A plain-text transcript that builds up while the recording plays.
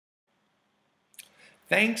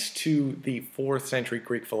thanks to the 4th century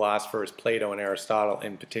Greek philosophers, Plato and Aristotle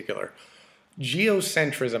in particular,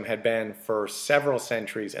 geocentrism had been for several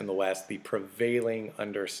centuries in the West the prevailing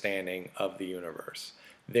understanding of the universe.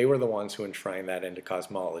 They were the ones who enshrined that into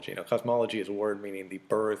cosmology. Now, cosmology is a word meaning the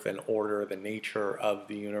birth and order, the nature of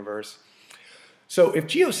the universe. So if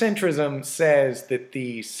geocentrism says that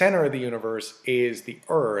the center of the universe is the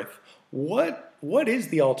Earth, what is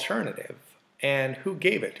the alternative? And who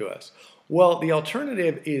gave it to us? Well, the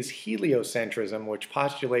alternative is heliocentrism, which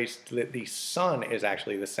postulates that the sun is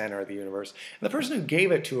actually the center of the universe. And the person who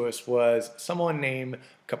gave it to us was someone named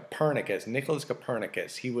Copernicus, Nicholas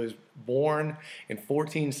Copernicus. He was born in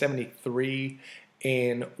 1473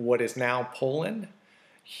 in what is now Poland.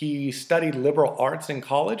 He studied liberal arts in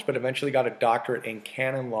college, but eventually got a doctorate in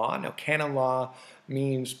canon law. Now, canon law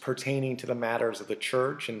means pertaining to the matters of the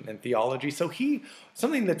church and theology. So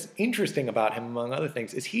something that's interesting about him, among other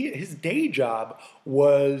things, is his day job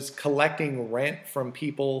was collecting rent from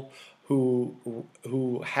people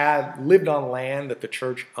who had lived on land that the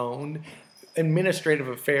church owned. Administrative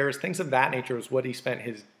affairs, things of that nature was what he spent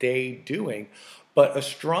his day doing. But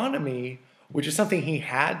astronomy, which is something he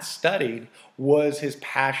had studied, was his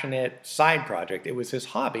passionate side project. It was his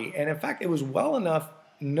hobby. And in fact, it was well enough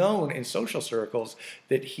known in social circles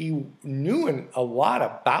that he knew a lot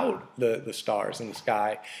about the stars in the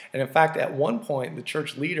sky. And in fact, at one point, the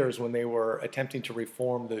church leaders, when they were attempting to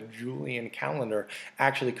reform the Julian calendar,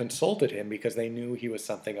 actually consulted him because they knew he was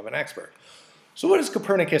something of an expert. So what does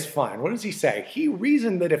Copernicus find? What does he say? He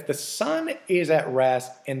reasoned that if the sun is at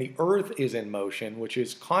rest and the earth is in motion, which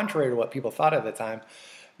is contrary to what people thought at the time,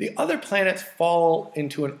 the other planets fall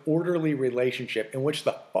into an orderly relationship in which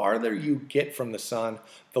the farther you get from the sun,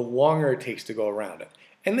 the longer it takes to go around it.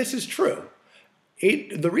 And this is true.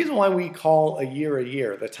 The reason why we call a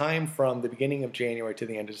year, the time from the beginning of January to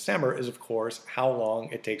the end of December, is of course how long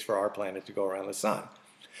it takes for our planet to go around the sun.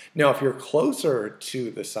 Now, if you're closer to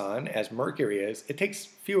the sun, as Mercury is, it takes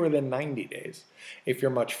fewer than 90 days. If you're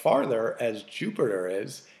much farther, as Jupiter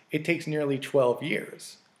is, it takes nearly 12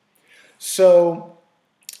 years. So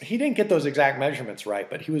he didn't get those exact measurements right,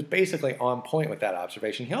 but he was basically on point with that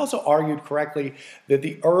observation. He also argued correctly that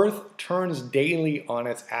the Earth turns daily on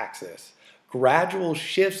its axis. Gradual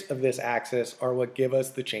shifts of this axis are what give us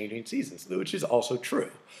the changing seasons, which is also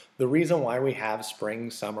true. The reason why we have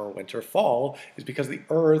spring, summer, winter, fall is because the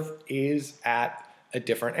Earth is at a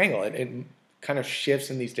different angle. It kind of shifts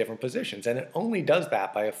in these different positions, and it only does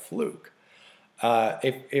that by a fluke.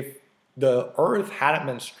 If the Earth hadn't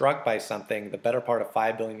been struck by something the better part of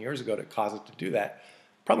 5 billion years ago to cause it to do that,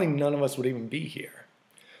 probably none of us would even be here.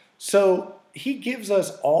 So he gives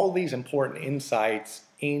us all these important insights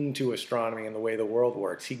into astronomy and the way the world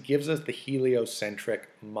works. He gives us the heliocentric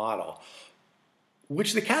model,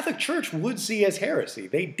 which the Catholic Church would see as heresy.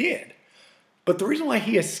 They did. But the reason why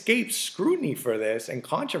he escaped scrutiny for this and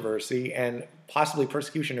controversy and possibly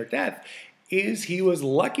persecution or death is he was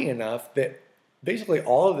lucky enough that basically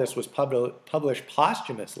all of this was published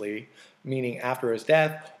posthumously, meaning after his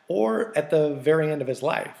death or at the very end of his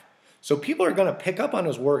life. So people are going to pick up on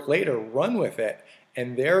his work later, run with it,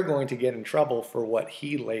 and they're going to get in trouble for what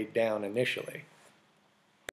he laid down initially.